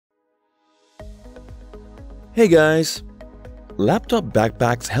Hey guys! Laptop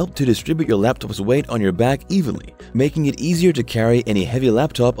backpacks help to distribute your laptop's weight on your back evenly, making it easier to carry any heavy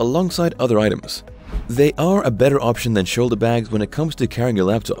laptop alongside other items. They are a better option than shoulder bags when it comes to carrying your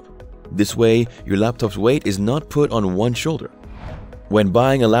laptop. This way, your laptop's weight is not put on one shoulder. When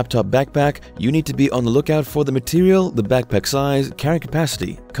buying a laptop backpack, you need to be on the lookout for the material, the backpack size, carrying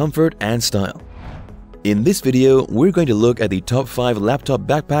capacity, comfort, and style. In this video, we're going to look at the top 5 laptop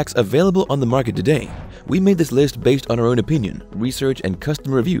backpacks available on the market today. We made this list based on our own opinion, research, and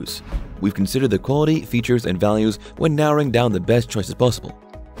customer reviews. We've considered the quality, features, and values when narrowing down the best choices possible.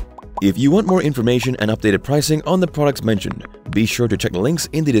 If you want more information and updated pricing on the products mentioned, be sure to check the links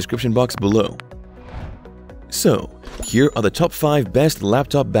in the description box below. So, here are the top 5 best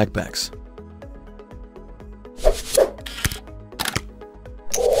laptop backpacks.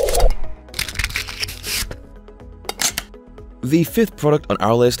 The 5th product on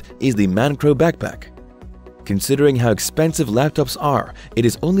our list is the Mancro backpack. Considering how expensive laptops are, it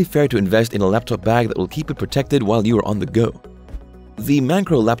is only fair to invest in a laptop bag that will keep it protected while you are on the go. The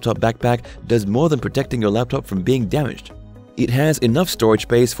Mancro laptop backpack does more than protecting your laptop from being damaged. It has enough storage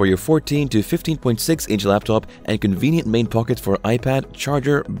space for your 14 to 15.6 inch laptop and convenient main pockets for iPad,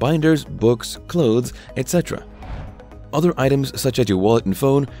 charger, binders, books, clothes, etc. Other items such as your wallet and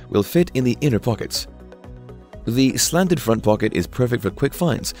phone will fit in the inner pockets. The slanted front pocket is perfect for quick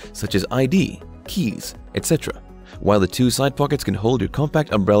finds such as ID, keys, etc., while the 2 side pockets can hold your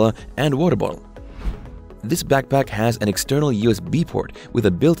compact umbrella and water bottle. This backpack has an external USB port with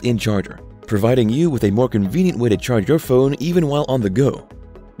a built-in charger, providing you with a more convenient way to charge your phone even while on the go.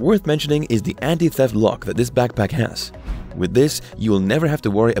 Worth mentioning is the anti-theft lock that this backpack has. With this, you will never have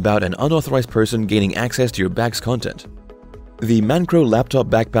to worry about an unauthorized person gaining access to your bag's content. The Mancro laptop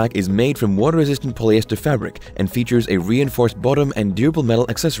backpack is made from water-resistant polyester fabric and features a reinforced bottom and durable metal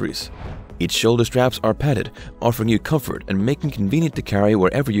accessories. Its shoulder straps are padded, offering you comfort and making it convenient to carry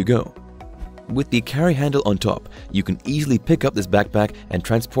wherever you go. With the carry handle on top, you can easily pick up this backpack and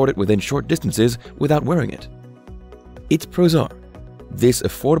transport it within short distances without wearing it. Its pros are: this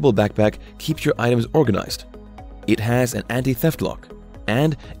affordable backpack keeps your items organized. It has an anti-theft lock.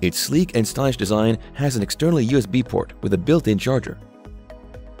 And its sleek and stylish design has an external USB port with a built-in charger.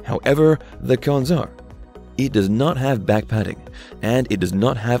 However, the cons are: it does not have back padding, and it does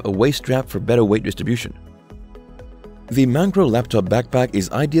not have a waist strap for better weight distribution. The Mancro laptop backpack is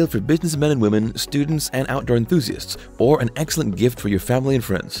ideal for businessmen and women, students, and outdoor enthusiasts, or an excellent gift for your family and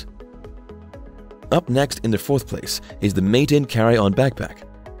friends. Up next in the 4th place is the Matin carry-on backpack.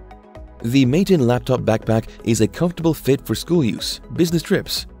 The Matin laptop backpack is a comfortable fit for school use, business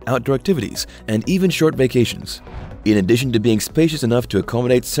trips, outdoor activities, and even short vacations. In addition to being spacious enough to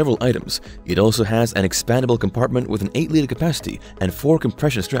accommodate several items, it also has an expandable compartment with an 8-liter capacity and 4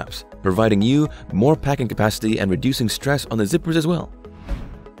 compression straps, providing you more packing capacity and reducing stress on the zippers as well.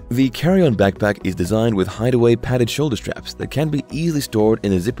 The carry-on backpack is designed with hideaway padded shoulder straps that can be easily stored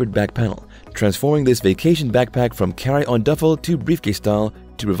in the zippered back panel, transforming this vacation backpack from carry-on duffel to briefcase style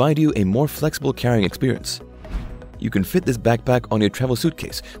to provide you a more flexible carrying experience. You can fit this backpack on your travel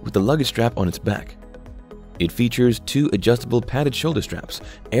suitcase with the luggage strap on its back. It features 2 adjustable padded shoulder straps,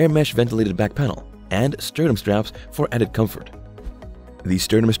 air mesh ventilated back panel, and sternum straps for added comfort. The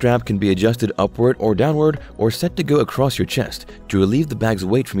sternum strap can be adjusted upward or downward or set to go across your chest to relieve the bag's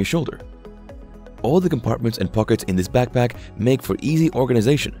weight from your shoulder. All the compartments and pockets in this backpack make for easy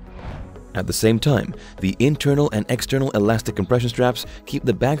organization. At the same time, the internal and external elastic compression straps keep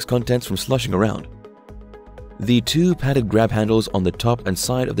the bag's contents from slushing around. The 2 padded grab handles on the top and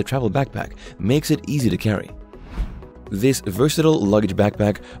side of the travel backpack makes it easy to carry. This versatile luggage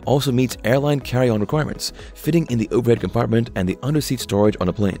backpack also meets airline carry-on requirements, fitting in the overhead compartment and the underseat storage on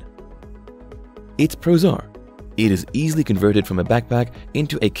a plane. Its pros are: it is easily converted from a backpack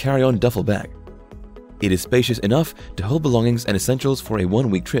into a carry-on duffel bag. It is spacious enough to hold belongings and essentials for a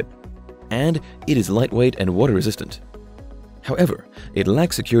 1-week trip. And it is lightweight and water-resistant. However, it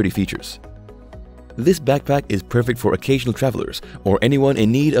lacks security features. This backpack is perfect for occasional travelers or anyone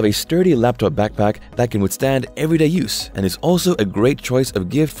in need of a sturdy laptop backpack that can withstand everyday use and is also a great choice of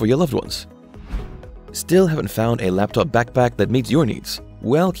gift for your loved ones. Still haven't found a laptop backpack that meets your needs?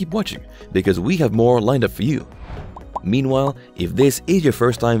 Well, keep watching because we have more lined up for you. Meanwhile, if this is your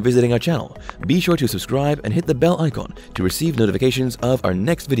first time visiting our channel, be sure to subscribe and hit the bell icon to receive notifications of our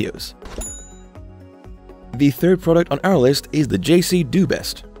next videos. The 3rd product on our list is the JC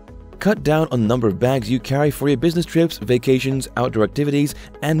DoBest. Cut down on the number of bags you carry for your business trips, vacations, outdoor activities,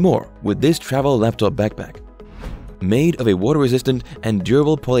 and more with this travel laptop backpack. Made of a water-resistant and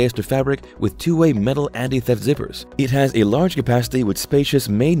durable polyester fabric with two-way metal anti-theft zippers, it has a large capacity with spacious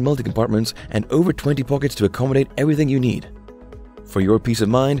main multi-compartments and over 20 pockets to accommodate everything you need. For your peace of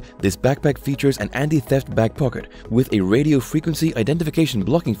mind, this backpack features an anti-theft back pocket with a radio frequency identification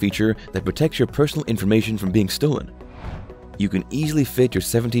blocking feature that protects your personal information from being stolen. You can easily fit your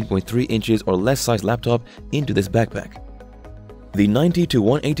 17.3 inches or less size laptop into this backpack. The 90 to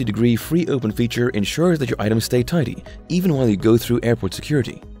 180 degree free open feature ensures that your items stay tidy even while you go through airport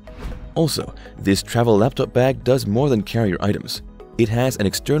security. Also, this travel laptop bag does more than carry your items. It has an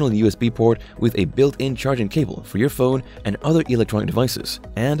external USB port with a built-in charging cable for your phone and other electronic devices,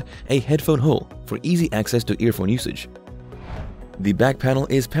 and a headphone hole for easy access to earphone usage. The back panel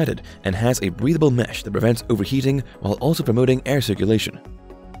is padded and has a breathable mesh that prevents overheating while also promoting air circulation.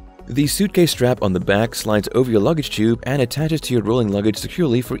 The suitcase strap on the back slides over your luggage tube and attaches to your rolling luggage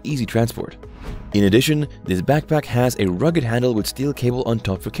securely for easy transport. In addition, this backpack has a rugged handle with steel cable on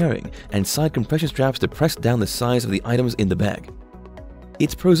top for carrying and side compression straps to press down the size of the items in the bag.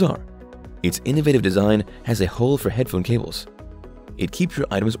 Its pros are: its innovative design has a hole for headphone cables, it keeps your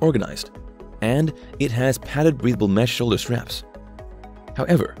items organized, and it has padded breathable mesh shoulder straps.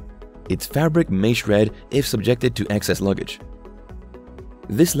 However, its fabric may shred if subjected to excess luggage.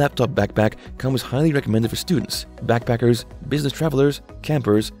 This laptop backpack comes highly recommended for students, backpackers, business travelers,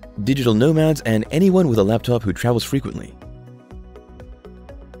 campers, digital nomads, and anyone with a laptop who travels frequently.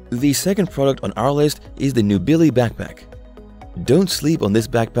 The second product on our list is the Nubili backpack. Don't sleep on this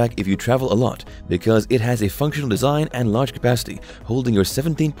backpack if you travel a lot because it has a functional design and large capacity, holding your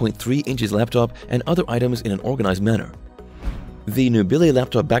 17.3 inches laptop and other items in an organized manner. The Nubili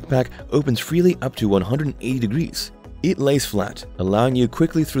laptop backpack opens freely up to 180 degrees. It lays flat, allowing you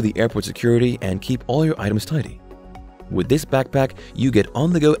quickly through the airport security and keep all your items tidy. With this backpack, you get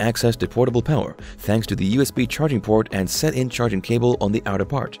on-the-go access to portable power thanks to the USB charging port and set-in charging cable on the outer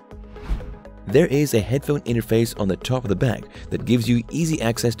part. There is a headphone interface on the top of the bag that gives you easy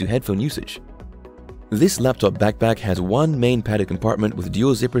access to headphone usage. This laptop backpack has one main padded compartment with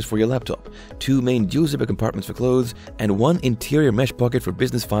dual zippers for your laptop, two main dual zipper compartments for clothes, and one interior mesh pocket for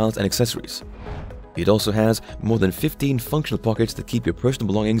business files and accessories. It also has more than 15 functional pockets that keep your personal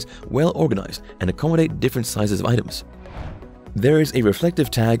belongings well organized and accommodate different sizes of items. There is a reflective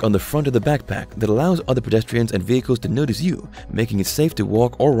tag on the front of the backpack that allows other pedestrians and vehicles to notice you, making it safe to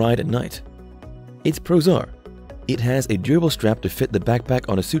walk or ride at night. Its pros are: it has a durable strap to fit the backpack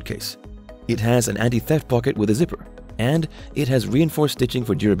on a suitcase, it has an anti-theft pocket with a zipper, and it has reinforced stitching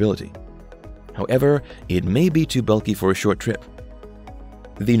for durability. However, it may be too bulky for a short trip.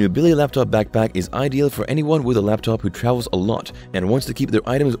 The Nubili laptop backpack is ideal for anyone with a laptop who travels a lot and wants to keep their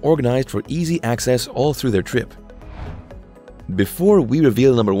items organized for easy access all through their trip. Before we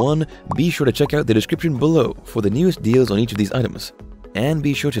reveal number 1, be sure to check out the description below for the newest deals on each of these items. And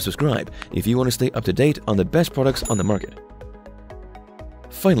be sure to subscribe if you want to stay up to date on the best products on the market.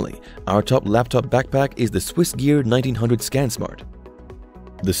 Finally, our top laptop backpack is the Swissgear 1900 ScanSmart.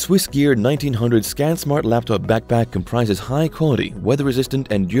 The Swissgear 1900 ScanSmart laptop backpack comprises high-quality,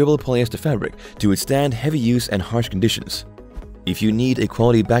 weather-resistant and durable polyester fabric to withstand heavy use and harsh conditions. If you need a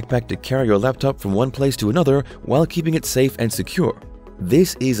quality backpack to carry your laptop from one place to another while keeping it safe and secure,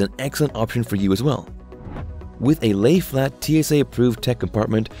 this is an excellent option for you as well. With a lay-flat TSA-approved tech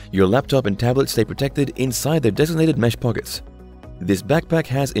compartment, your laptop and tablet stay protected inside their designated mesh pockets. This backpack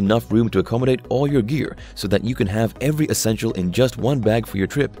has enough room to accommodate all your gear so that you can have every essential in just one bag for your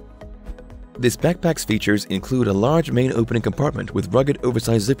trip. This backpack's features include a large main opening compartment with rugged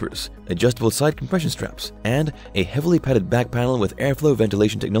oversized zippers, adjustable side compression straps, and a heavily padded back panel with airflow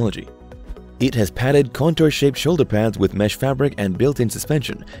ventilation technology. It has padded, contour-shaped shoulder pads with mesh fabric and built-in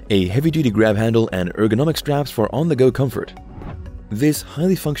suspension, a heavy-duty grab handle, and ergonomic straps for on-the-go comfort. This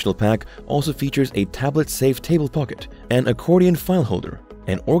highly functional pack also features a tablet-safe table pocket, an accordion file holder,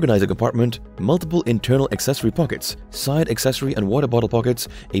 an organizer compartment, multiple internal accessory pockets, side accessory and water bottle pockets,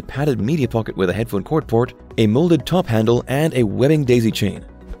 a padded media pocket with a headphone cord port, a molded top handle, and a webbing daisy chain.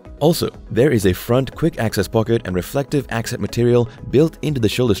 Also, there is a front quick access pocket and reflective accent material built into the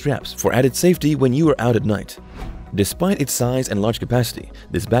shoulder straps for added safety when you are out at night. Despite its size and large capacity,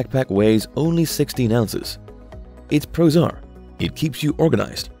 this backpack weighs only 16 ounces. Its pros are: it keeps you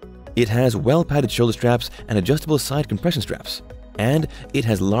organized, it has well-padded shoulder straps and adjustable side compression straps, and it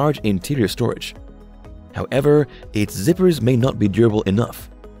has large interior storage. However, its zippers may not be durable enough.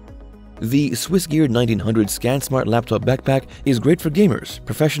 The Swissgear 1900 ScanSmart laptop backpack is great for gamers,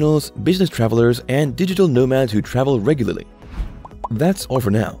 professionals, business travelers, and digital nomads who travel regularly. That's all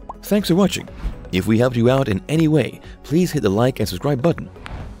for now. Thanks for watching. If we helped you out in any way, please hit the like and subscribe button.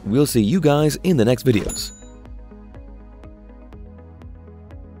 We'll see you guys in the next videos.